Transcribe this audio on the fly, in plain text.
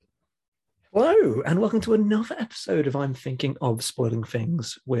Hello, and welcome to another episode of I'm Thinking of Spoiling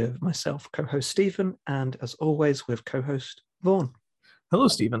Things with myself, co-host Stephen, and as always with co-host Vaughan. Hello,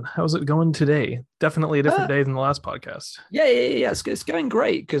 Stephen. How's it going today? Definitely a different Uh, day than the last podcast. yeah. It's going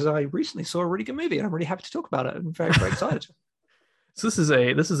great because I recently saw a really good movie and I'm really happy to talk about it. I'm very, very excited. So this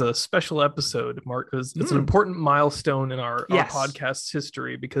is a special episode, Mark. It's an important milestone in our Yes. podcast's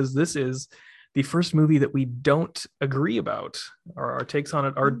history because this is the first movie that we don't agree about. Our takes on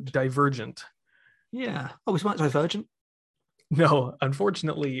it are divergent. Yeah. Oh, it's not Divergent. No,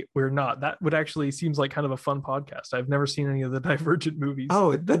 unfortunately, we're not. That would actually seems like kind of a fun podcast. I've never seen any of the Divergent movies.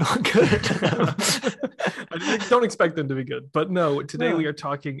 Oh, they're not good. I don't expect them to be good. But no, today No. we are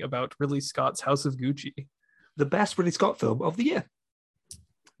talking about Ridley Scott's House of Gucci. The best Ridley Scott film of the year.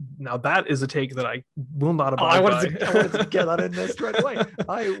 Now that is a take that I will not abide I by. wanted to get that in there straight away.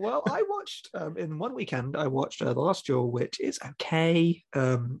 I watched in one weekend. I watched The Last Duel, which is okay,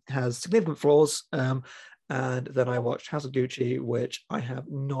 has significant flaws. And then I watched House of Gucci, which I have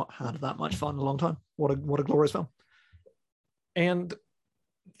not had that much fun in a long time. What a glorious film! And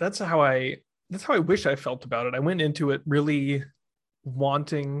that's how I wish I felt about it. I went into it really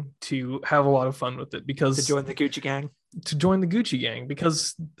wanting to have a lot of fun with it because To join the Gucci gang.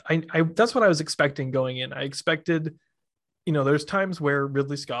 because I that's what I was expecting going in. I expected, there's times where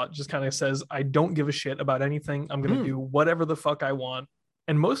Ridley Scott just kind of says, I don't give a shit about anything. I'm going to do whatever the fuck I want.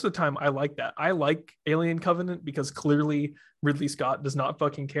 And most of the time I like that. I like Alien Covenant because clearly Ridley Scott does not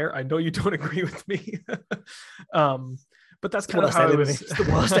fucking care. I know you don't agree with me. But that's kind of how It's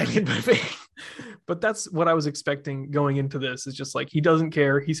the worst alien movie. But that's what I was expecting going into this. Is just like, he doesn't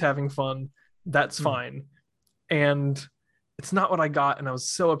care. He's having fun. That's fine. And it's not what I got. And I was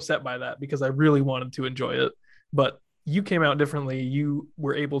so upset by that because I really wanted to enjoy it. But you came out differently. You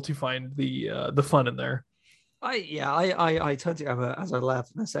were able to find the fun in there. I turned to Emma as I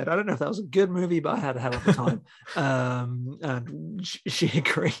left and I said, I don't know if that was a good movie, but I had a hell of a time. And she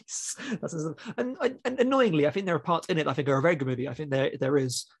agrees. And annoyingly, I think there are parts in it I think are a very good movie. I think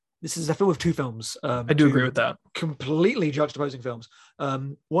this is a film of two films. I do agree with that. Completely juxtaposing films.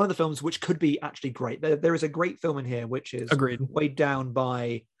 One of the films which could be actually great. There is a great film in here which is Agreed. weighed down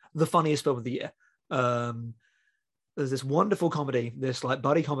by the funniest film of the year. There's this wonderful comedy, this like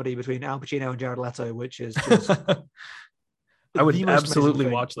buddy comedy between Al Pacino and Jared Leto, which is just I would absolutely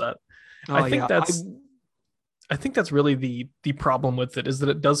watch that. I think that's really the problem with it, is that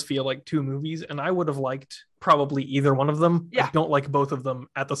it does feel like two movies, and I would have liked probably either one of them. Yeah. I don't like both of them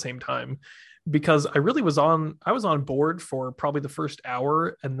at the same time because I was on board for probably the first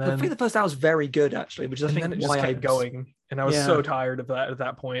hour, and then I think the first hour was very good actually, which is I think then it just why kept going, and I was so tired of that at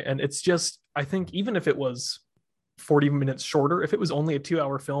that point. And it's just, I think even if it was 40 minutes shorter, if it was only a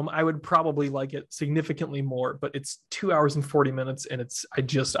 2-hour film, I would probably like it significantly more. But it's 2 hours and 40 minutes, and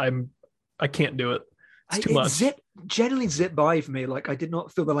I can't do it. It's too much. Generally zip by for me. Like I did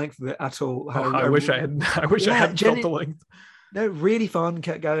not feel the length of it at all. I wish I had felt the length. No, really fun,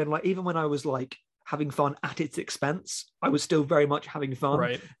 kept going. Like even when I was like having fun at its expense, I was still very much having fun.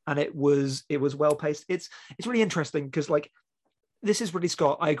 Right. And it was well paced. It's really interesting because like this is Ridley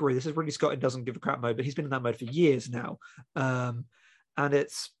Scott. I agree. This is Ridley Scott in doesn't give a crap mode, but he's been in that mode for years now. And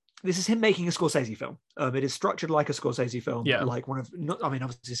this is him making a Scorsese film. It is structured like a Scorsese film. Yeah. Like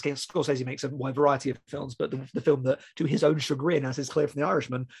obviously Scorsese makes a wide variety of films, but the film that, to his own chagrin, as is clear from The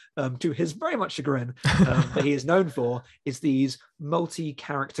Irishman, to his very much chagrin, that he is known for, is these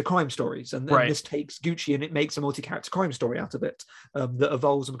multi-character crime stories. And then this takes Gucci and it makes a multi-character crime story out of it that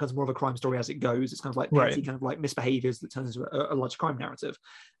evolves and becomes more of a crime story as it goes. It's kind of like petty kind of like misbehaviors that turns into a large crime narrative.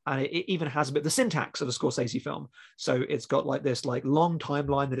 And it even has a bit of the syntax of a Scorsese film. So it's got like this like long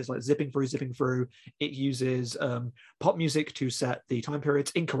timeline that is like zipping through. It uses pop music to set the time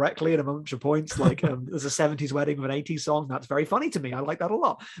periods incorrectly at a bunch of points. Like there's a 70s wedding with an 80s song. That's very funny to me. I like that a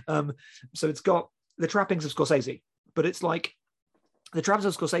lot. So it's got the trappings of Scorsese, but it's like the trappings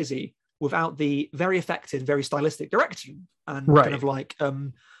of Scorsese without the very effective, very stylistic direction and kind of like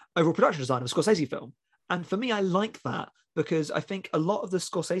overall production design of a Scorsese film. And for me, I like that because I think a lot of the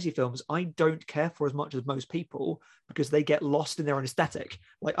Scorsese films I don't care for as much as most people because they get lost in their own aesthetic.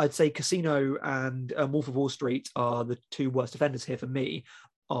 Like I'd say Casino and Wolf of Wall Street are the two worst offenders here for me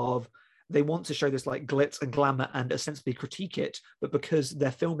of they want to show this like glitz and glamour and ostensibly critique it, but because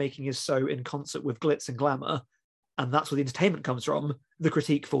their filmmaking is so in concert with glitz and glamour, and that's where the entertainment comes from, the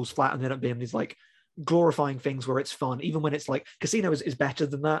critique falls flat and they end up being these like glorifying things where it's fun, even when it's like Casino is better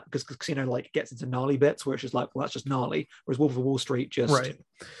than that because Casino like gets into gnarly bits where it's just like, well, that's just gnarly, whereas Wolf of Wall Street just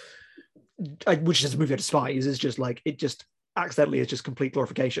which is a movie I despise, is just like it just accidentally is just complete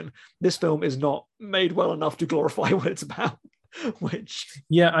glorification. This film is not made well enough to glorify what it's about, which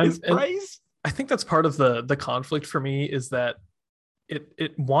is praise. I think that's part of the conflict for me, is that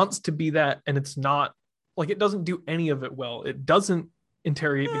it wants to be that, and it's not. Like, it doesn't do any of it well. It doesn't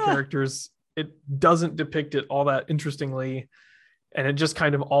interrogate the characters. It doesn't depict it all that interestingly, and it just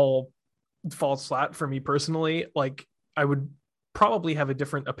kind of all falls flat for me personally. Like, I would probably have a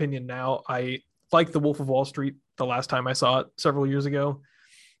different opinion now. I like The Wolf of Wall Street the last time I saw it several years ago.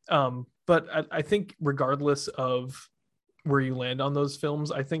 But I think regardless of where you land on those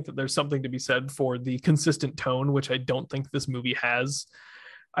films, I think that there's something to be said for the consistent tone, which I don't think this movie has.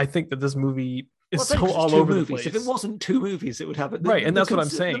 I think that this movie is so all over the place. If it wasn't two movies, it would have it. Right, and that's what I'm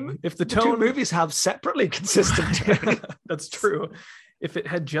saying. If the tone, two movies have separately consistent. That's true. If it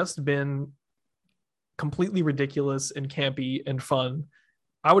had just been completely ridiculous and campy and fun,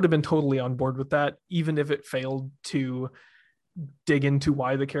 I would have been totally on board with that, even if it failed to dig into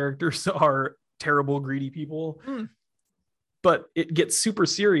why the characters are terrible, greedy people. But it gets super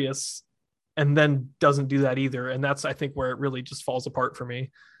serious and then doesn't do that either. And that's, I think, where it really just falls apart for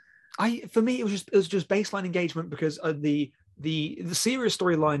me. For me, it was just baseline engagement, because the serious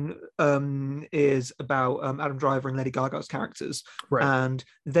storyline is about Adam Driver and Lady Gaga's characters, right. And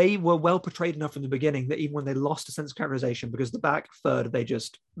they were well portrayed enough from the beginning that even when they lost a sense of characterization, because the back third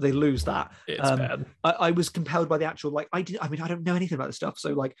they lose that. It's bad. I was compelled by the actual, like, I don't know anything about this stuff,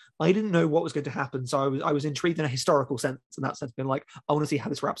 so like I didn't know what was going to happen, so I was intrigued in a historical sense, in that sense, being like, I want to see how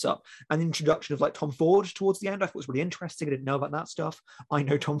this wraps up. And the introduction of like Tom Ford towards the end, I thought was really interesting. I didn't know about that stuff. I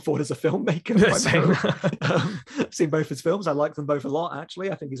know Tom Ford as a filmmaker. I've seen both his films. I like them both a lot,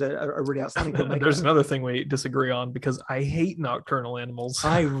 actually. I think he's a really outstanding filmmaker. There's another thing we disagree on, because I hate Nocturnal Animals.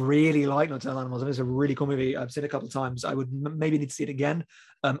 I really like Nocturnal Animals. It's a really cool movie. I've seen it a couple of times. I would maybe need to see it again.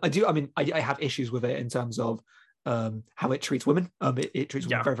 I have issues with it in terms of how it treats women. It treats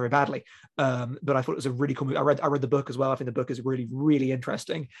women very, very badly. But I thought it was a really cool movie. I read the book as well. I think the book is really, really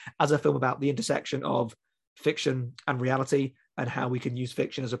interesting as a film about the intersection of fiction and reality, and how we can use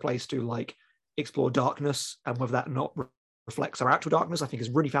fiction as a place to like explore darkness, and whether that not reflects our actual darkness. I think is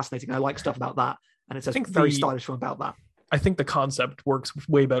really fascinating. I like stuff about that, and it's a very stylish film about that. I think the concept works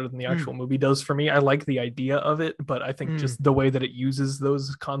way better than the actual movie does for me. I like the idea of it, but I think just the way that it uses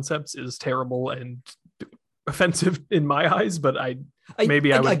those concepts is terrible and offensive in my eyes. But I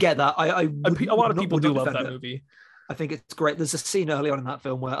get that. A lot of people do love that movie. I think it's great. There's a scene early on in that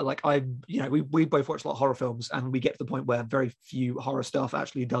film where, like, we both watch a lot of horror films, and we get to the point where very few horror stuff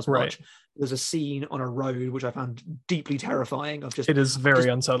actually does much. There's a scene on a road which I found deeply terrifying. It is very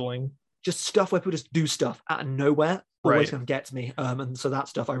unsettling. Just stuff where people just do stuff out of nowhere always kind of gets me. And so that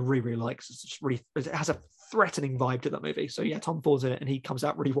stuff I really, really like. It has a threatening vibe to that movie. So yeah, Tom Ford's in it, and he comes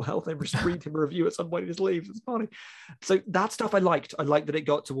out really well. They just read him a review at some point in his leaves. It's funny. So that stuff I liked. I liked that it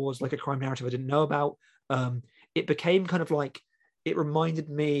got towards like a crime narrative I didn't know about. It became kind of like, it reminded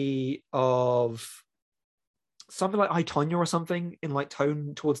me of something like I, Tonya or something in like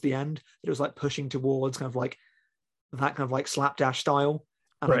tone towards the end. It was like pushing towards kind of like that kind of like slapdash style.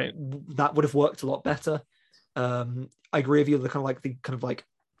 And that would have worked a lot better. I agree with you. The kind of like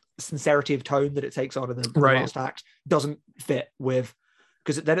sincerity of tone that it takes on in the last act doesn't fit with,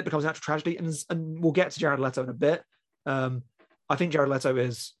 because then it becomes an actual tragedy. And we'll get to Jared Leto in a bit. I think Jared Leto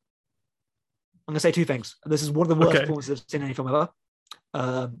is, I'm going to say two things. This is one of the worst performances I've seen in any film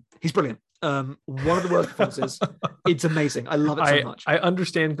ever. He's brilliant. One of the worst performances. It's amazing. I love it so much. I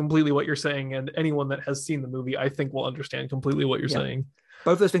understand completely what you're saying, and anyone that has seen the movie, I think, will understand completely what you're saying.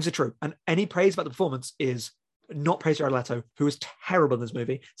 Both of those things are true. And any praise about the performance is not praise Jared Leto, who is terrible in this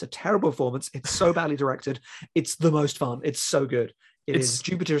movie. It's a terrible performance. It's so badly directed. It's the most fun. It's so good. It's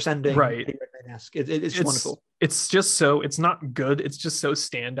Jupiter Ascending. Right. It's wonderful. It's just so, it's not good. It's just so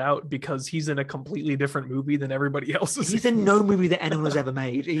standout because he's in a completely different movie than everybody else is. He's in no movie that anyone has ever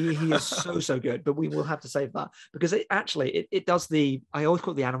made. He is so good, but we will have to save that, because it does the, I always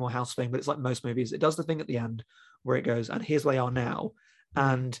call it the Animal House thing, but it's like most movies. It does the thing at the end where it goes, and here's where they are now.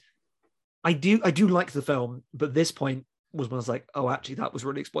 And I do like the film, but this point was when I was like, oh, actually, that was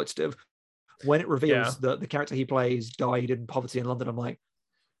really exploitative. When it reveals that the character he plays died in poverty in London, I'm like,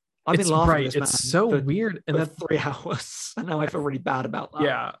 I've been laughing at this man. It's so weird. And that's 3 hours. And now I feel really bad about that.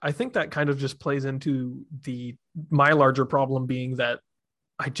 Yeah, I think that kind of just plays into my larger problem being that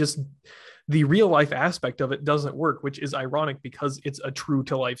the real life aspect of it doesn't work, which is ironic because it's a true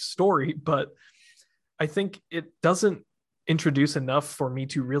to life story. But I think it doesn't introduce enough for me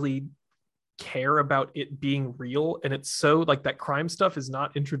to really care about it being real. And it's so like that crime stuff is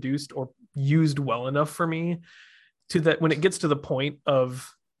not introduced or used well enough for me to that when it gets to the point of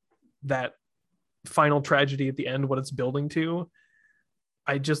that final tragedy at the end, what it's building to,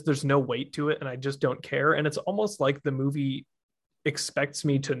 there's no weight to it, and I just don't care. And it's almost like the movie expects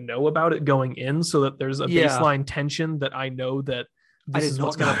me to know about it going in, so that there's a baseline tension that I know that this is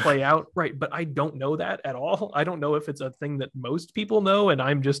what's going to play out. Right. But I don't know that at all. I don't know if it's a thing that most people know and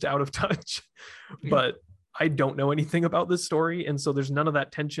I'm just out of touch, but I don't know anything about this story. And so there's none of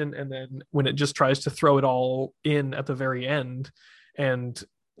that tension. And then when it just tries to throw it all in at the very end, and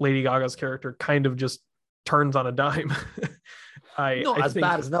Lady Gaga's character kind of just turns on a dime. I think...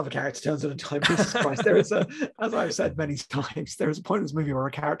 bad as another character turns on a dime. Jesus Christ. There is as I've said many times, there is a point in this movie where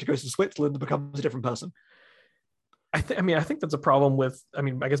a character goes to Switzerland and becomes a different person. I think that's a problem with, I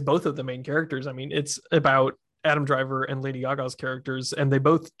guess both of the main characters. It's about Adam Driver and Lady Gaga's characters, and they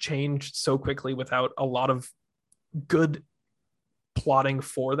both changed so quickly without a lot of good plotting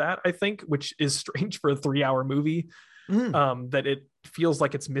for that, I think, which is strange for a 3-hour movie. That it feels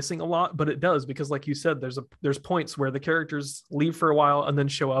like it's missing a lot, but it does, because like you said, there's points where the characters leave for a while and then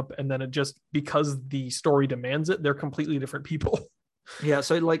show up, and then it just, because the story demands it, they're completely different people. Yeah,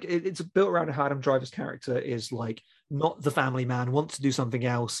 so like it's built around how Adam Driver's character is like not the family man, wants to do something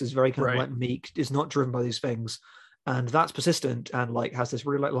else, is very kind of like meek, is not driven by these things, and that's persistent, and like has this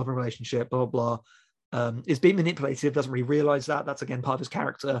really like loving relationship, blah blah blah. Is being manipulative, doesn't really realize that. That's again part of his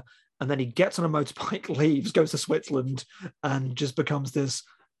character. And then he gets on a motorbike, leaves, goes to Switzerland, and just becomes this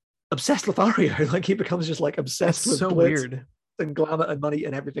obsessed Lothario. Like he becomes just like obsessed with so glitz weird and glamour and money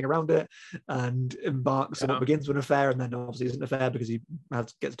and everything around it, and embarks on what begins with an affair, and then obviously isn't an affair because he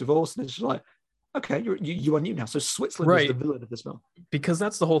gets divorced, and it's just like, okay, you are new now. So Switzerland is the villain of this film. Because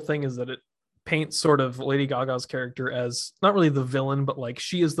that's the whole thing, is that it paints sort of Lady Gaga's character as not really the villain, but like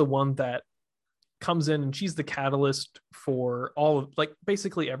she is the one that comes in and she's the catalyst for all of like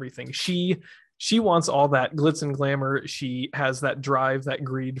basically everything. She wants all that glitz and glamour. She has that drive, that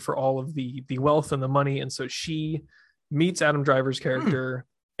greed for all of the wealth and the money. And so she meets Adam Driver's character,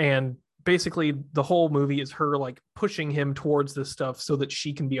 and basically the whole movie is her like pushing him towards this stuff so that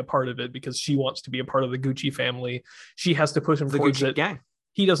she can be a part of it, because she wants to be a part of the Gucci family. She has to push him towards Gucci it. Gang.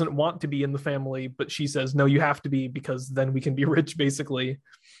 He doesn't want to be in the family, but she says, no, you have to be, because then we can be rich, basically.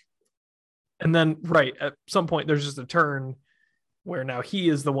 And then, at some point, there's just a turn where now he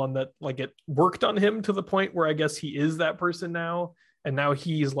is the one that like it worked on him to the point where I guess he is that person now. And now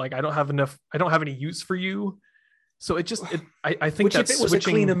he's like, I don't have any use for you. So I think which, that's if it was a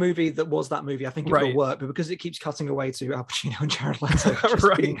cleaner movie that was that movie, I think it would work. But because it keeps cutting away to Al Pacino and Jared Leto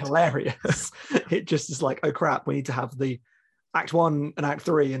just being hilarious, it just is like, oh crap, we need to have the Act 1 and Act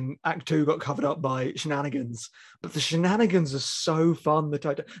 3, and Act 2 got covered up by shenanigans. But the shenanigans are so fun.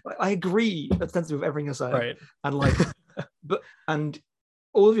 I agree ostensibly with everything you're saying, and like, and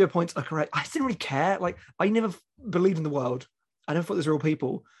all of your points are correct. I didn't really care. Like, I never believed in the world. I never thought there's real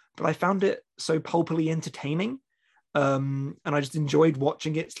people, but I found it so pulpily entertaining. And I just enjoyed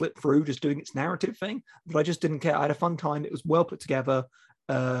watching it slip through, just doing its narrative thing. But I just didn't care. I had a fun time. It was well put together.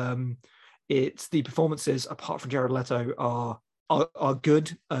 It's the performances, apart from Jared Leto, are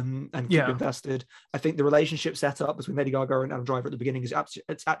good and keep invested. I think the relationship set up between Lady Gaga and Adam Driver at the beginning is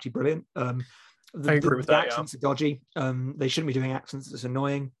it's actually brilliant. I agree with that. Accents are dodgy. They shouldn't be doing accents. It's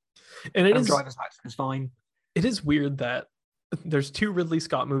annoying. And Adam Driver's accent is fine. It is weird that there's 2 Ridley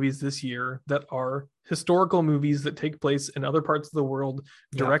Scott movies this year that are historical movies that take place in other parts of the world,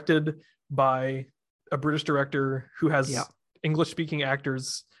 directed by a British director who has English-speaking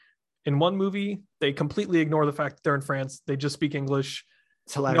actors. In one movie, they completely ignore the fact that they're in France. They just speak English,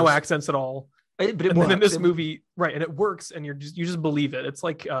 no accents at all. But it works. In this movie, and it works, and you just believe it. It's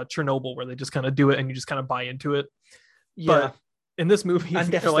like Chernobyl, where they just kind of do it, and you just kind of buy into it. Yeah. But in this movie,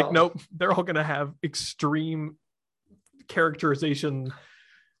 they're like, nope, they're all going to have extreme characterization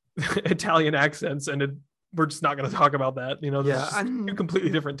Italian accents, and we're just not going to talk about that. There's 2 completely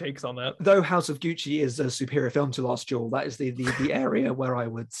different takes on that. Though House of Gucci is a superior film to Last Duel, that is the area where I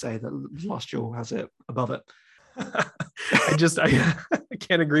would say that Last Duel has it above it. I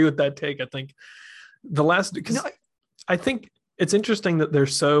can't agree with that take. I think I think it's interesting that they're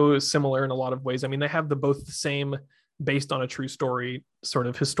so similar in a lot of ways. I mean, they have both the same based on a true story sort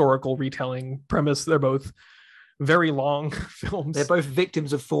of historical retelling premise. They're both very long films. They're both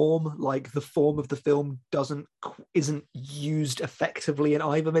victims of form. Like, the form of the film isn't used effectively in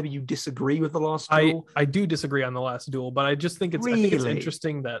either. Maybe you disagree with The Last Duel. I do disagree on The Last Duel, but I just think I think it's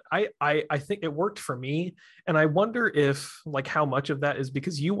interesting that I think it worked for me, and I wonder if like how much of that is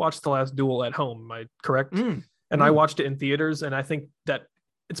because you watched The Last Duel at home. Am I correct? I watched it in theaters, and I think that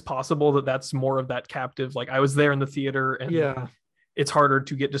it's possible that that's more of that captive. Like, I was there in the theater, and it's harder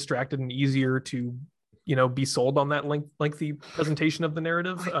to get distracted and easier to be sold on that lengthy presentation of the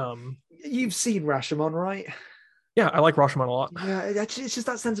narrative. You've seen Rashomon, right? Yeah, I like Rashomon a lot. Yeah, it's just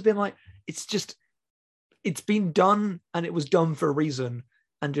that sense of being like, it's just it's been done, and it was done for a reason,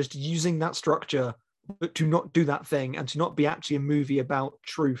 and just using that structure, but to not do that thing, and to not be actually a movie about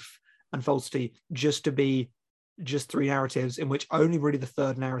truth and falsity, just to be just three narratives in which only really the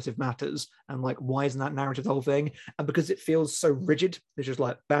third narrative matters. And like, why isn't that narrative the whole thing? And because it feels so rigid, it's just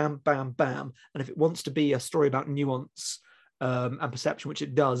like bam, bam, bam. And if it wants to be a story about nuance and perception, which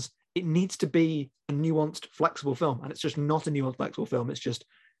it does, it needs to be a nuanced, flexible film. And it's just not a nuanced, flexible film. It's just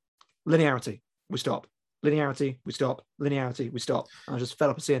linearity, we stop. Linearity, we stop. Linearity, we stop. And I just fed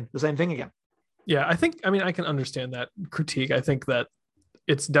up of seeing the same thing again. Yeah, I can understand that critique. I think that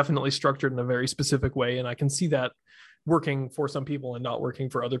it's definitely structured in a very specific way, and I can see that working for some people and not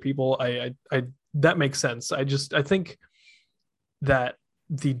working for other people. I that makes sense. I think that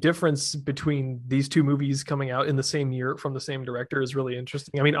the difference between these two movies coming out in the same year from the same director is really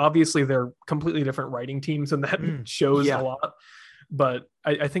interesting. I mean, obviously they're completely different writing teams, and that shows a lot. But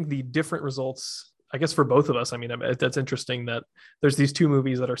I think the different results, I guess, for both of us, I mean, that's interesting that there's these two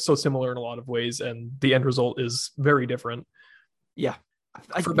movies that are so similar in a lot of ways, and the end result is very different. Yeah.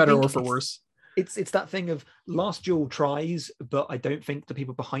 For better or for worse. It's that thing of Last Duel tries, but I don't think the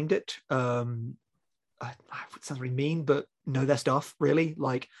people behind it, it sounds really mean, but know their stuff, really.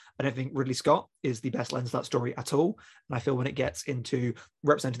 Like, I don't think Ridley Scott is the best lens of that story at all. And I feel when it gets into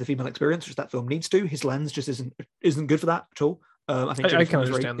representing the female experience, which that film needs to, his lens just isn't good for that at all. I think I can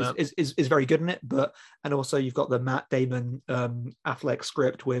understand that is very good in it, and also you've got the Matt Damon Affleck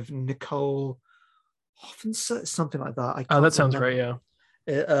script with Nicole Hoffman, something like that. That sounds right, yeah.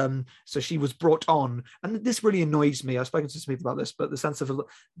 So she was brought on, and this really annoys me. I've spoken to some people about this, but the sense of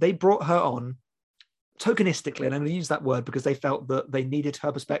they brought her on tokenistically, and I'm going to use that word because they felt that they needed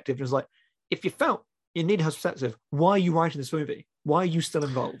her perspective. It was like, if you felt you need her perspective, why are you writing this movie? Why are you still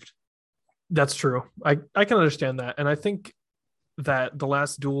involved? That's true. I can understand that, and I think that The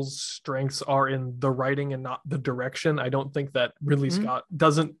Last Duel's strengths are in the writing and not the direction. I don't think that Ridley Scott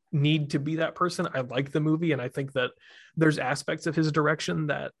doesn't need to be that person. I like the movie, and I think that there's aspects of his direction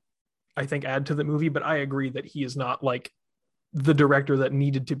that I think add to the movie, but I agree that he is not like the director that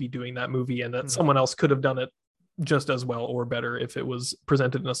needed to be doing that movie, and that someone else could have done it just as well or better if it was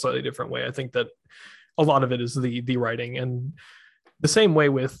presented in a slightly different way. I think that a lot of it is the writing, and the same way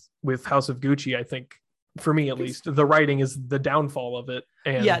with House of Gucci. I think, for me at least, the writing is the downfall of it,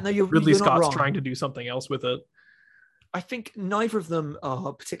 and Ridley Scott's trying to do something else with it. I think neither of them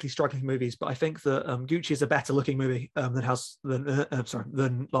are particularly striking movies, but I think that Gucci is a better looking movie than Last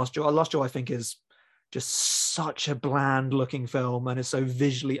Duel. Last Duel, I think, is just such a bland looking film and is so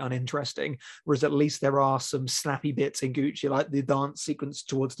visually uninteresting, whereas at least there are some snappy bits in Gucci, like the dance sequence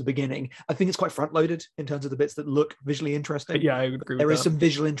towards the beginning. I think it's quite front loaded in terms of the bits that look visually interesting. Yeah, I would agree with There is that. some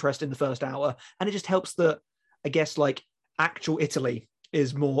visual interest in the first hour, and it just helps that, I guess, like, actual Italy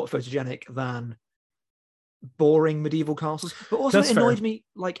is more photogenic than boring medieval castles. But also it annoyed me,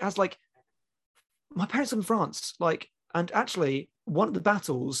 like, as like, my parents live in France, like, and actually one of the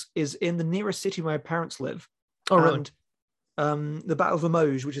battles is in the nearest city where my parents live. Oh, really? And the Battle of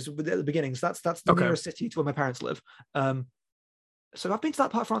Limoges, which is at the beginning, so that's the nearest city to where my parents live. So I've been to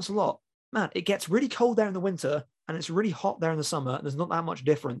that part of France a lot. Man, it gets really cold there in the winter and it's really hot there in the summer, and there's not that much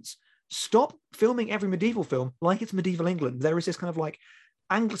difference. Stop filming every medieval film like it's medieval England. There is this kind of like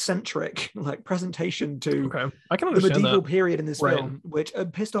Anglocentric like presentation to I can the understand medieval that. period in this film, which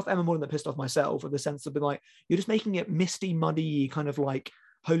pissed off Emma more than it pissed off myself, with the sense of being like, you're just making it misty, muddy, kind of like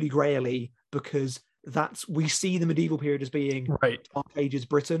Holy Grail-y, because we see the medieval period as being Dark Ages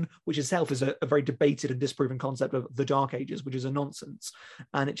Britain, which itself is a very debated and disproven concept of the Dark Ages, which is a nonsense.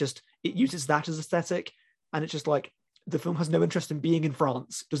 And it uses that as aesthetic, and it's just like, the film has no interest in being in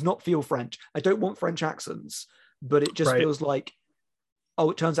France, does not feel French. I don't want French accents, but it just feels like, oh,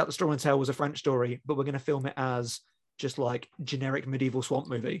 it turns out the story and tale was a French story, but we're going to film it as just like generic medieval swamp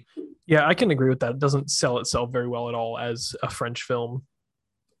movie. Yeah, I can agree with that. It doesn't sell itself very well at all as a French film,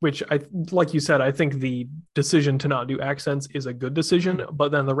 which, like you said, I think the decision to not do accents is a good decision,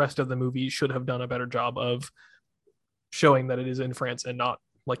 but then the rest of the movie should have done a better job of showing that it is in France and not,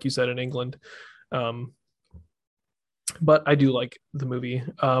 like you said, in England. But I do like the movie.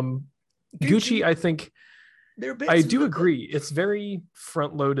 Gucci, I think, I do agree. It's very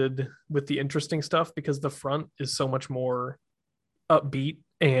front loaded with the interesting stuff, because the front is so much more upbeat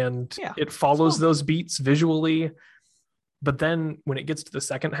and it follows those beats visually. But then when it gets to the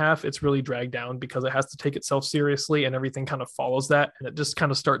second half, it's really dragged down because it has to take itself seriously, and everything kind of follows that. And it just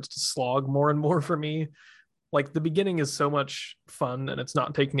kind of starts to slog more and more for me. Like, the beginning is so much fun and it's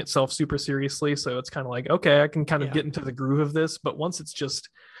not taking itself super seriously. So it's kind of like, okay, I can kind of get into the groove of this. But once it's just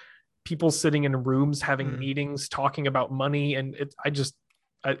people sitting in rooms having meetings talking about money, and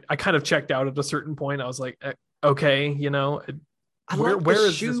I kind of checked out at a certain point. I was like, okay, Where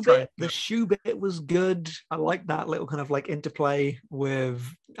is shoe this bit? The shoe bit was good. I like that little kind of like interplay with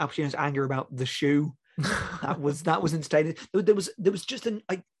Al Pacino's anger about the shoe. That was entertaining. There was just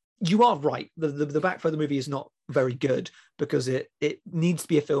you are right. The back of the movie is not very good because it needs to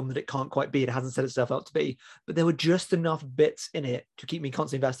be a film that it can't quite be. It hasn't set itself up to be. But there were just enough bits in it to keep me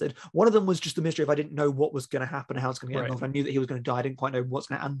constantly invested. One of them was just the mystery of I didn't know what was going to happen and how it's going to get involved. I knew that he was going to die. I didn't quite know what's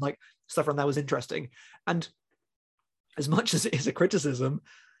going to, and like stuff around that was interesting. And as much as it is a criticism,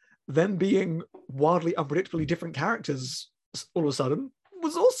 them being wildly, unpredictably different characters all of a sudden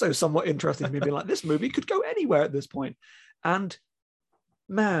was also somewhat interesting to me. Being like, this movie could go anywhere at this point. And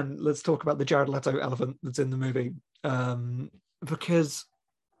man, let's talk about the Jared Leto elephant that's in the movie. Because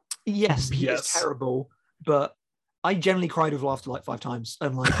yes, he is terrible, but I generally cried with laughter like 5 times.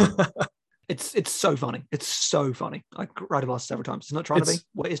 And like, it's so funny. It's so funny. I cried with laughter several times. It's not trying to be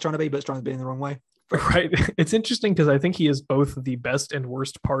what it is trying to be, but it's trying to be in the wrong way. Right. It's interesting because I think he is both the best and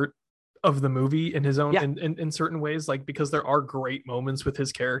worst part of the movie in his own in certain ways, like because there are great moments with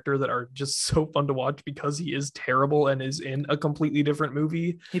his character that are just so fun to watch because he is terrible and is in a completely different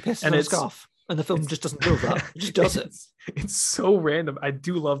movie. He pisses on a scarf and the film just doesn't do that. It just does it. It's so random. I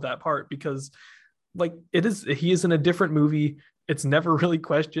do love that part because like he is in a different movie. It's never really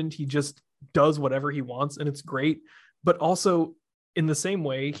questioned. He just does whatever he wants and it's great. But also in the same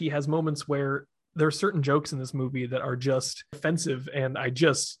way, he has moments where there are certain jokes in this movie that are just offensive. And I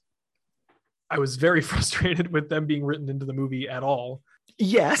was very frustrated with them being written into the movie at all.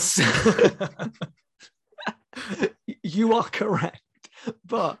 Yes. You are correct.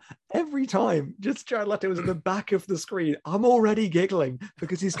 But every time just Jared Leto is in the back of the screen, I'm already giggling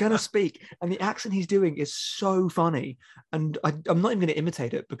because he's going to speak and the accent he's doing is so funny. And I'm not even going to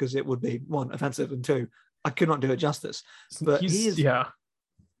imitate it because it would be 1, offensive, and 2, I could not do it justice. But he is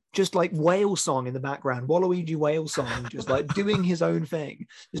just like whale song in the background, Waluigi whale song, just like doing his own thing,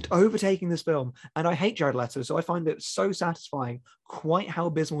 just overtaking this film. And I hate Jared Leto, so I find it so satisfying quite how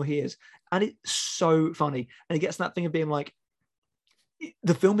abysmal he is. And it's so funny. And he gets that thing of being like,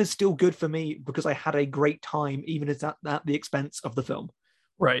 the film is still good for me because I had a great time, even if it's at the expense of the film.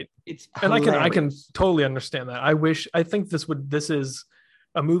 Right. It's and I can totally understand that. I think this is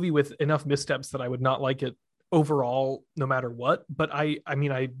a movie with enough missteps that I would not like it overall, no matter what. But I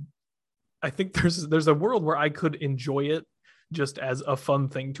think there's a world where I could enjoy it just as a fun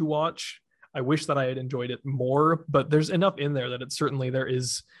thing to watch. I wish that I had enjoyed it more, but there's enough in there that there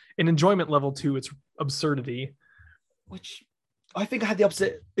is an enjoyment level to its absurdity. Which I think I had the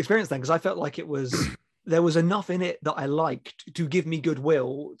opposite experience then, because I felt like there was enough in it that I liked to give me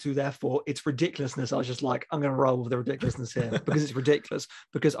goodwill to, therefore its ridiculousness. I was just like, I'm going to roll with the ridiculousness here because it's ridiculous.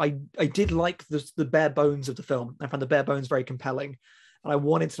 Because I did like the bare bones of the film. I found the bare bones very compelling, and I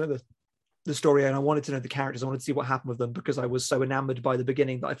wanted to know the story, and I wanted to know the characters. I wanted to see what happened with them because I was so enamored by the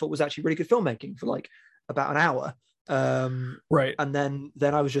beginning that I thought was actually really good filmmaking for like about an hour. Right. And then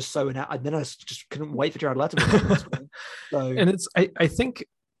I was just so enamored. Then I just couldn't wait for Jared Leto. So, and it's I think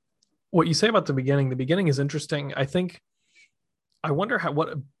what you say about the beginning is interesting. I wonder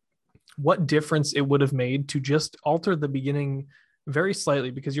what difference it would have made to just alter the beginning very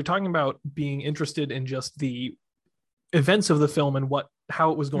slightly, because you're talking about being interested in just the events of the film and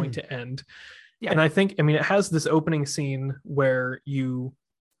how it was going to end. Yeah. And it has this opening scene where you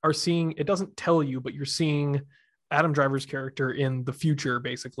are seeing, it doesn't tell you, but you're seeing Adam Driver's character in the future,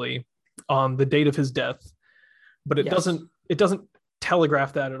 basically on the date of his death, but it doesn't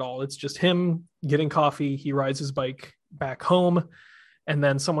telegraph that at all. It's just him getting coffee. He rides his bike back home, and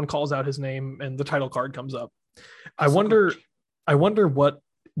then someone calls out his name and the title card comes up. I wonder what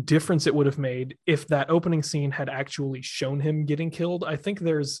difference it would have made if that opening scene had actually shown him getting killed. I think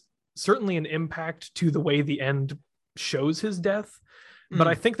there's certainly an impact to the way the end shows his death, but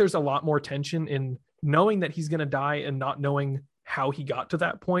I think there's a lot more tension in knowing that he's going to die and not knowing how he got to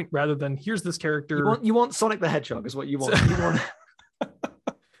that point, rather than here's this character. You want Sonic the Hedgehog is what you want.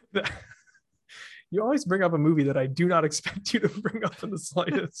 You always bring up a movie that I do not expect you to bring up in the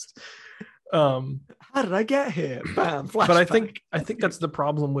slightst. How did I get here? Bam, flashback. But I think that's the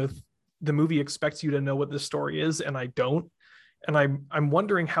problem with the movie expects you to know what the story is, and I don't. And I'm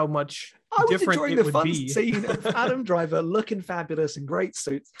wondering how much different it would be. Scene of Adam Driver looking fabulous in great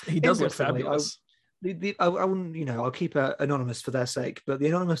suits. He does look fabulous. I wouldn't, I'll keep it anonymous for their sake, but the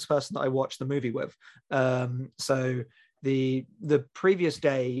anonymous person that I watched the movie with, so the previous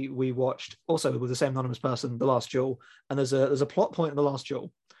day we watched also with the same anonymous person, The Last Duel, and there's a plot point in The Last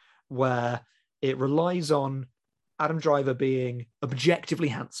Duel where it relies on Adam Driver being objectively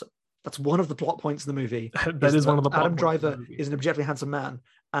handsome. That's one of the plot points in the movie. That is one of the plot Adam points in the Driver movie. is an objectively handsome man,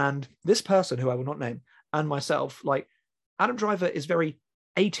 and this person, who I will not name, and myself, like, Adam Driver is very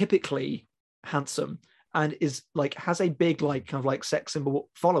atypically handsome and is like has a big like kind of like sex symbol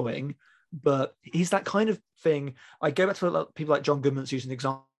following, but he's that kind of thing. I go back to people like John Goodman's using an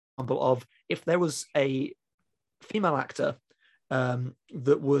example of if there was a female actor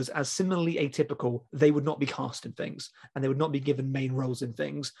that was as similarly atypical, they would not be cast in things and they would not be given main roles in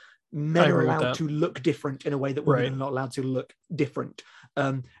things. Men are allowed to look different in a way that women are not allowed to look different.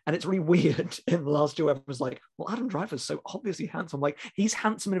 And it's really weird in the last two episodes, like, well, Adam Driver's so obviously handsome. Like, he's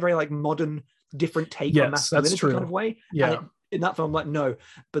handsome in a very like modern, different take on masculinity kind of way. Yeah. And in that film, I'm like, no.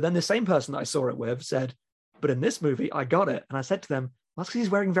 But then the same person that I saw it with said, but in this movie, I got it. And I said to them, that's because he's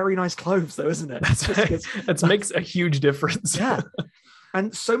wearing very nice clothes, though, isn't it? That makes a huge difference. Yeah.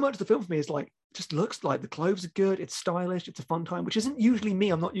 And so much of the film for me is like, just looks like the clothes are good, it's stylish, it's a fun time, which isn't usually me.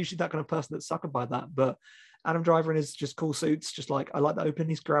 I'm not usually that kind of person that's suckered by that. But Adam Driver in his just cool suits, just like, I like the opening,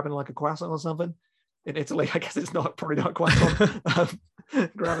 he's grabbing like a croissant or something. In Italy, I guess it's probably not croissant.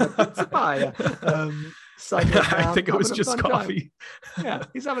 Grabbing a pizza pie. I think it was just coffee. Yeah,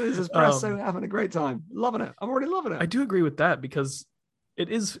 he's having his espresso, having a great time. Loving it. I'm already loving it. I do agree with that because it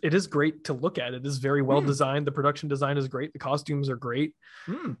is great to look at. It is very well designed. The production design is great. The costumes are great.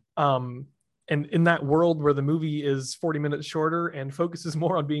 And in that world where the movie is 40 minutes shorter and focuses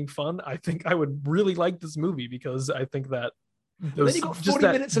more on being fun, I think I would really like this movie because I think that then you got 40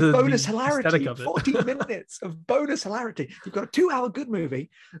 minutes of bonus hilarity. 40 minutes of bonus hilarity. You've got a 2-hour good movie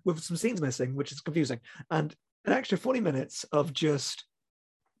with some scenes missing, which is confusing, and an extra 40 minutes of just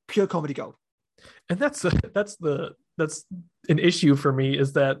pure comedy gold. And that's an issue for me,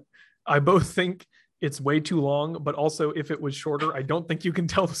 is that I both think it's way too long, but also if it was shorter, I don't think you can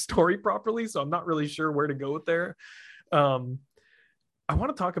tell the story properly. So I'm not really sure where to go with there. I want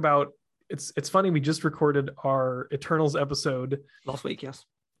to talk about, it's funny, we just recorded our Eternals episode last week. Yes.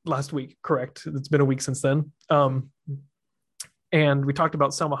 Last week. Correct. It's been a week since then. And we talked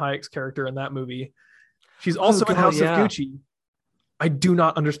about Selma Hayek's character in that movie. She's also in House of Gucci. I do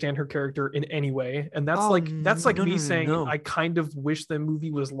not understand her character in any way. And that's me saying I kind of wish the movie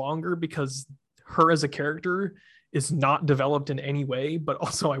was longer because her as a character is not developed in any way, but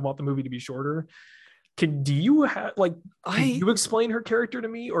also I want the movie to be shorter. Can you explain her character to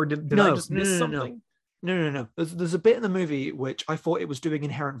me, or did I just miss something? No. There's a bit in the movie which I thought it was doing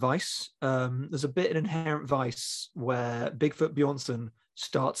Inherent Vice. There's a bit in Inherent Vice where Bigfoot Bjornsson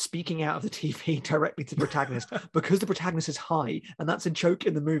starts speaking out of the TV directly to the protagonist because the protagonist is high, and that's a joke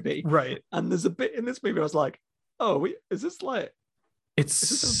in the movie. Right. And there's a bit in this movie I was like, oh, is this like... It's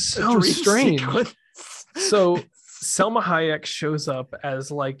so strange. So Selma Hayek shows up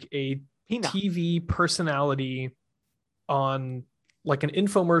as like a TV personality on like an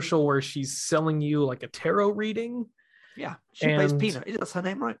infomercial where she's selling you like a tarot reading. Yeah, she plays Pina. That's her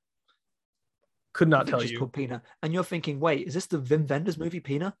name, right? Could not tell you. She's called Pina, and you're thinking, wait, is this the Wim Wenders movie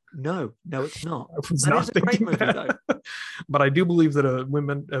Pina? No, it's not. I was not thinking a great movie, though. But I do believe that a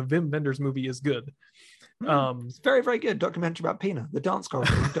Wim Wenders movie is good. It's very, very good documentary about Pina, the dance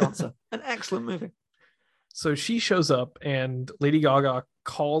choreographer dancer. An excellent movie. So she shows up and Lady Gaga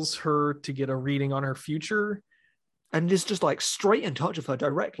calls her to get a reading on her future. And is just like straight in touch with her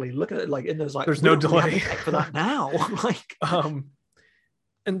directly. Look at it like in those like there's no delay for that now. Like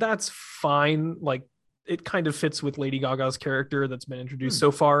and that's fine. Like it kind of fits with Lady Gaga's character that's been introduced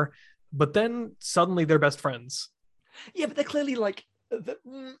so far. But then suddenly they're best friends. Yeah, but they're clearly like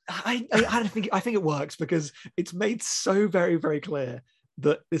I think it works because it's made so very, very clear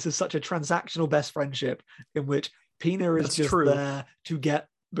that this is such a transactional best friendship in which Pina is there to get,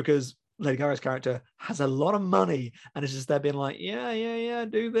 because Lady Gaga's character has a lot of money and is just there being like, yeah,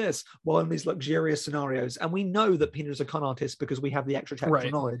 do this, while in these luxurious scenarios. And we know that Pina is a con artist because we have the extra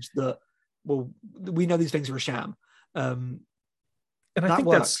technical knowledge that, well, we know these things are a sham. And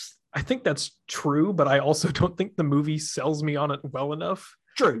I think that's true, but I also don't think the movie sells me on it well enough.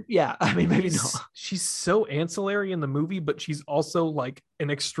 True. Yeah. I mean, maybe not. She's so ancillary in the movie, but she's also like an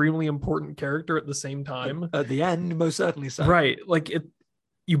extremely important character at the same time. At the end, most certainly so. Right. Like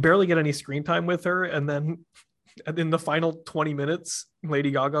you barely get any screen time with her. And then in the final 20 minutes,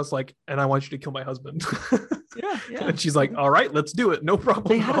 Lady Gaga's like, and I want you to kill my husband. Yeah. And she's like, all right, let's do it. No problem.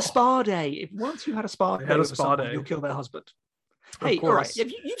 They had a spa day. Once you had a spa day, you'll kill their husband. Hey, all right.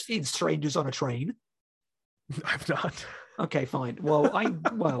 You've seen Strangers on a Train? I've not. Okay, fine.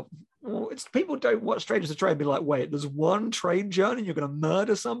 Well, it's people don't watch Strangers on a Train and be like, wait, there's one train journey and you're going to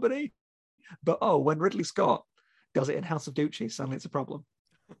murder somebody? But when Ridley Scott does it in House of Gucci, suddenly it's a problem.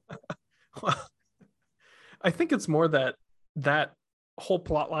 Well, I think it's more that whole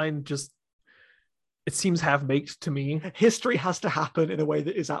plot line just, it seems half-baked to me. History has to happen in a way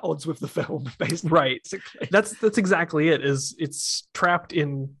that is at odds with the film, basically. Right. That's exactly it. Is it's trapped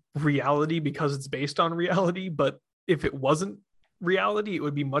in reality because it's based on reality, but if it wasn't reality, it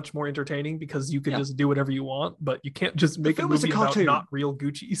would be much more entertaining because you could just do whatever you want, but you can't just make a movie about not real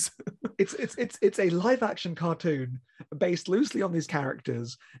Gucci's. it's a live action cartoon based loosely on these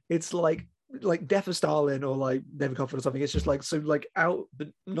characters. It's like Death of Stalin or like David Copperfield or something. It's just like, so like out, but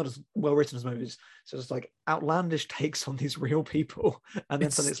not as well written as movies. So it's like outlandish takes on these real people, and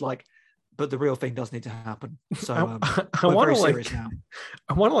then suddenly it's like, but the real thing does need to happen. So I want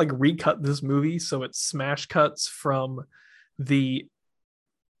to like recut this movie so it smash cuts from the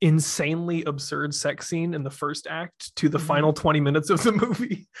insanely absurd sex scene in the first act to the final 20 minutes of the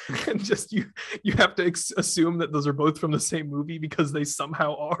movie, and just you have to assume that those are both from the same movie because they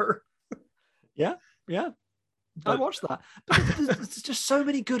somehow are. I watched that. But there's just so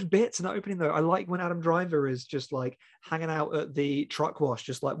many good bits in that opening, though. I like when Adam Driver is just like hanging out at the truck wash,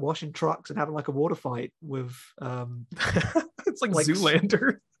 just like washing trucks and having like a water fight with it's like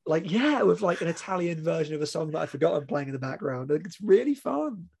Zoolander. With like an Italian version of a song that I've forgotten playing in the background. Like, it's really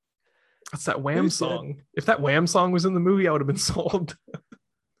fun. That's that Wham song. Good. If that Wham song was in the movie, I would have been sold. The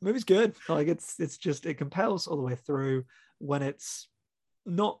movie's good. Like it's just, it compels all the way through. When it's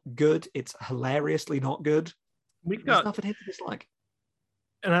not good, it's hilariously not good. There's nothing here to dislike.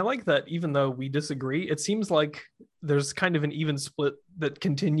 And I like that even though we disagree, it seems like there's kind of an even split that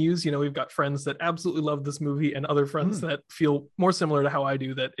continues. You know, we've got friends that absolutely love this movie and other friends that feel more similar to how I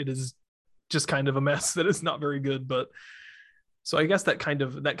do, that it is just kind of a mess, that it's not very good. But so I guess that kind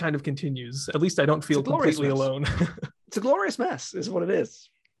of continues. At least I don't feel completely alone. It's a glorious mess is what it is.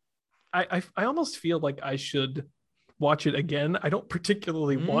 I almost feel like I should watch it again. I don't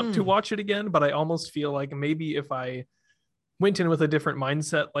particularly want to watch it again, but I almost feel like maybe if I went in with a different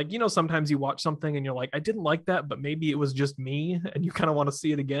mindset, like, you know, sometimes you watch something and you're like, I didn't like that, but maybe it was just me, and you kind of want to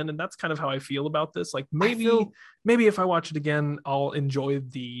see it again. And that's kind of how I feel about this. Like maybe if I watch it again, I'll enjoy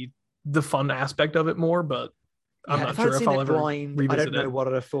the fun aspect of it more, but I'm not sure if I'll ever revisit it. I don't know what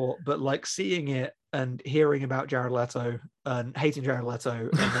I'd have thought, but like seeing it and hearing about Jared Leto and hating Jared Leto,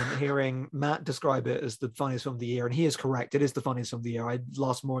 and then hearing Matt describe it as the funniest film of the year, and he is correct, it is the funniest film of the year. I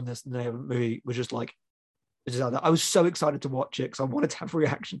laughed more in this than the movie was just like, I was so excited to watch it because I wanted to have a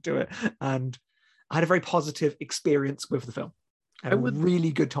reaction to it, and I had a very positive experience with the film. I had a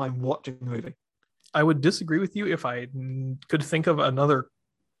really good time watching the movie. I would disagree with you if I could think of another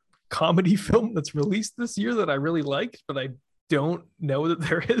comedy film that's released this year that I really liked, but I don't know that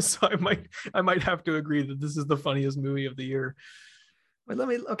there is. So I might have to agree that this is the funniest movie of the year.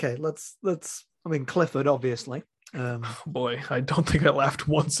 Let's I mean, Clifford, obviously. Boy, I don't think I laughed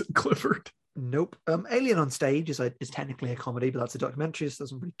once at Clifford. Nope. Alien on Stage is technically a comedy, but that's a documentary, so it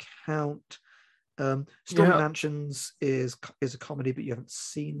doesn't really count. Story Mansions is a comedy, but you haven't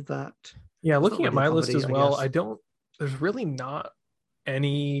seen that. Yeah, looking at my list as well, there's really not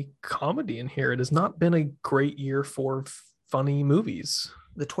any comedy in here. It has not been a great year for funny movies.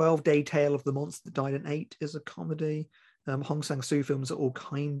 The 12-Day Tale of the Monster That Died at 8 is a comedy. Hong Sang-soo films are all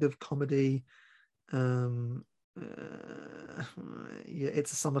kind of comedy.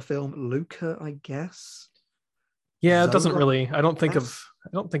 It's a summer film. Luca, I guess. Yeah, it doesn't really. I don't think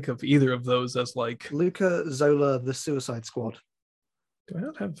of either of those as like Luca, Zola, The Suicide Squad. Do I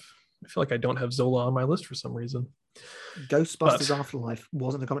not have? I feel like I don't have Zola on my list for some reason. Ghostbusters Afterlife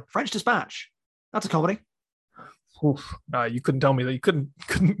wasn't a comedy. French Dispatch, that's a comedy. You couldn't tell me that. You couldn't.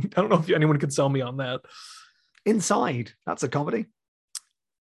 I don't know if anyone could sell me on that. Inside, that's a comedy.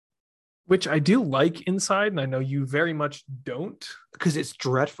 Which I do like Inside, and I know you very much don't. Because it's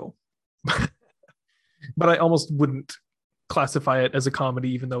dreadful. But I almost wouldn't classify it as a comedy,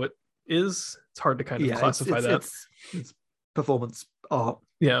 even though it is. It's hard to kind of classify that. It's performance art.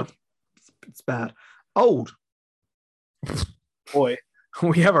 Yeah. It's bad. Old. Boy,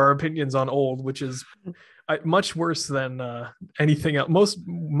 we have our opinions on Old, which is much worse than anything else.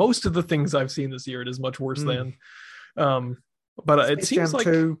 Most of the things I've seen this year, it is much worse than. But Space it seems Jam like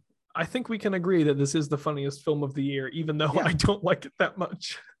 2. I think we can agree that this is the funniest film of the year, even though I don't like it that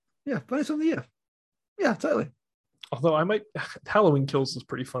much. Yeah, funniest film of the year. Yeah, totally. Although Halloween Kills is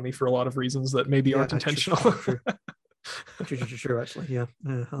pretty funny for a lot of reasons that maybe aren't intentional. True, actually. Yeah,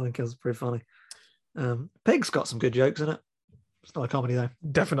 Halloween Kills is pretty funny. Pig's got some good jokes in it. It's not a comedy though.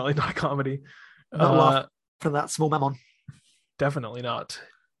 Definitely not a comedy. Not laugh from that small mammon. Definitely not.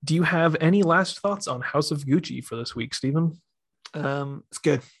 Do you have any last thoughts on House of Gucci for this week, Stephen? It's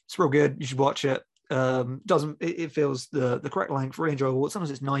good. It's real good. You should watch it. It feels the correct length, really enjoyable.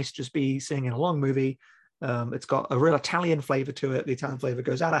 Sometimes it's nice just be seeing a long movie It's got a real Italian flavor to it. The Italian flavor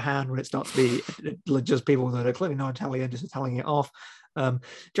goes out of hand when it starts to be just people that are clearly not Italian, just Italian it off.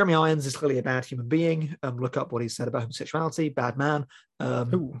 Jeremy Irons is clearly a bad human being. Look up what he said about homosexuality. Bad man.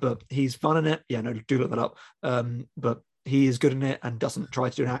 But he's fun in it. Yeah, no, do look that up. But he is good in it and doesn't try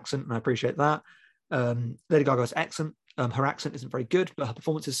to do an accent, and I appreciate that. Lady Gaga's excellent. Her accent isn't very good, but her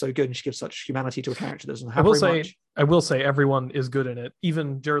performance is so good, and she gives such humanity to a character that doesn't have very much. I will say everyone is good in it,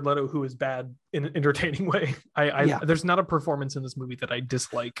 even Jared Leto, who is bad in an entertaining way. There's not a performance in this movie that I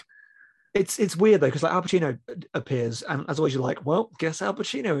dislike. It's weird though, because like Al Pacino appears, and as always you're like, well, guess Al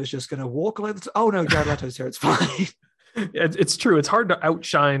Pacino is just going to walk away. Oh no, Jared Leto's here. It's fine. It's true. It's hard to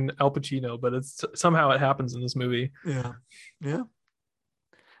outshine Al Pacino, but it's somehow it happens in this movie. Yeah.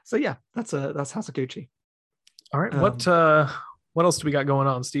 So yeah, that's Hasaguchi. All right. What else do we got going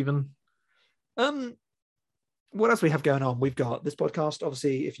on, Stephen? What else we have going on? We've got this podcast.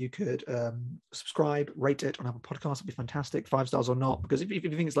 Obviously, if you could subscribe, rate it on Apple Podcasts, it'd be fantastic. 5 stars or not, because if you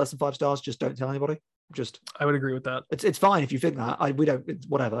think it's less than 5 stars, just don't tell anybody. I would agree with that. It's fine if you think that. We don't. It's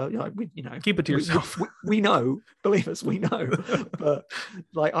whatever. Keep it to yourself. We know. Believe us, we know. But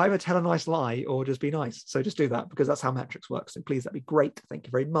like, either tell a nice lie or just be nice. So just do that, because that's how metrics work. So please, that'd be great. Thank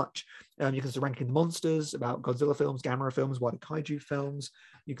you very much. You can listen to Ranking the Monsters, about Godzilla films, Gamera films, wider kaiju films.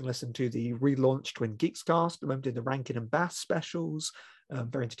 You can listen to the relaunched Twin Geeks cast. I remember doing the Rankin and Bass specials.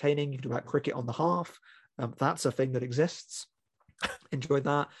 Very entertaining. You can do about cricket on the half. That's a thing that exists. Enjoyed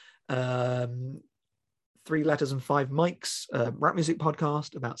that. 3 Letters and 5 Mics, rap music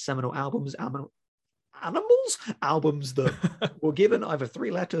podcast about seminal albums that were given either 3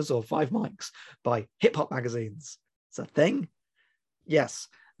 letters or 5 mics by hip hop magazines. It's a thing. Yes.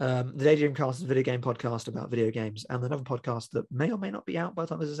 The Daydream Cast is a video game podcast about video games, and another podcast that may or may not be out by the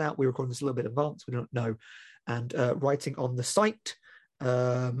time this is out. We're recording this a little bit in advance. We don't know. And writing on the site.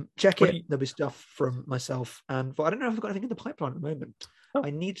 Check it. There'll be stuff from myself, and I don't know if I've got anything in the pipeline at the moment. I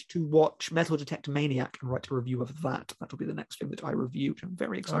need to watch Metal Detector Maniac and write a review of that. That'll be the next thing that I review, which I'm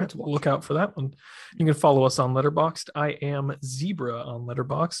very excited to watch. Look out for that one. You can follow us on Letterboxd. I am Zebra on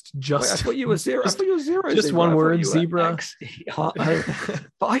Letterboxd. I thought you were Zero. I thought you were Zero. Just Zebra. one word, Zebra. But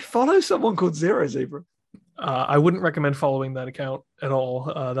I follow someone called Zero Zebra. I wouldn't recommend following that account at all.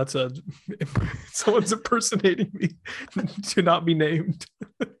 That's someone's impersonating me to not be named.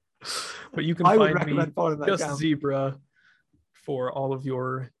 But you can find me just account. Zebra for all of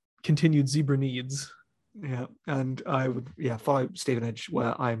your continued zebra needs. Yeah, and I would follow Stephen Edge,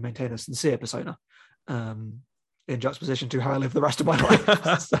 where I maintain a sincere persona, in juxtaposition to how I live the rest of my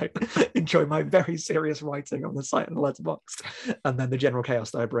life. So enjoy my very serious writing on the site and the Letterboxd, and then the general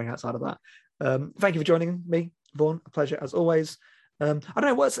chaos that I bring outside of that. Thank you for joining me, Vaughan. A pleasure as always. I don't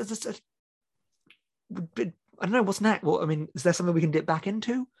know what's next. Well, I mean, is there something we can dip back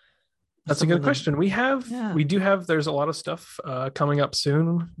into? That's a good question. We do have. There's a lot of stuff coming up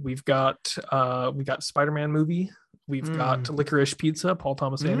soon. We've got Spider-Man movie. We've got Licorice Pizza, Paul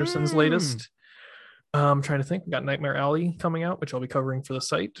Thomas Anderson's latest. I'm trying to think. We got Nightmare Alley coming out, which I'll be covering for the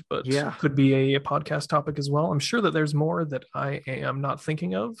site, but could be a podcast topic as well. I'm sure that there's more that I am not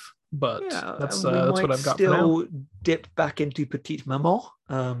thinking of, but that's what I've got for now. Still dip back into Petite Maman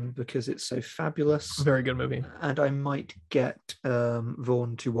because it's so fabulous. Very good movie. And I might get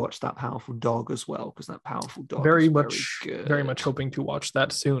Vaughan to watch That Powerful Dog as well, because That Powerful Dog very much hoping to watch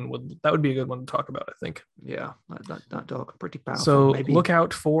that soon. That would be a good one to talk about, I think. Yeah, that dog, pretty powerful. So look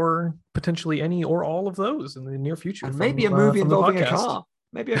out for potentially any or all of those in the near future. And maybe a movie involving a car.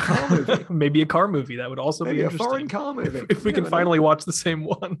 Maybe a car movie. Maybe a car movie. That would also be interesting. A foreign car movie. If we can finally watch the same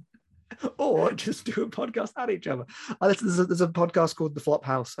one. Or just do a podcast at each other. There's a podcast called The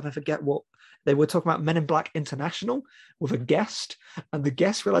Flophouse, and I forget what they were talking about. Men in Black International with a guest, and the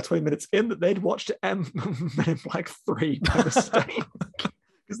guest realized 20 minutes in that they'd watched Men in Black 3 by mistake.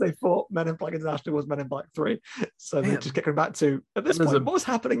 Because they thought Men in Black International was Men in Black 3. So they just kept going back to, at this point, what was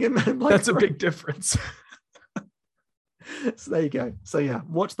happening in Men in Black 3? That's a big difference. So there you go. So yeah,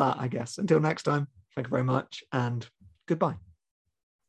 watch that, I guess. Until next time, thank you very much, and goodbye.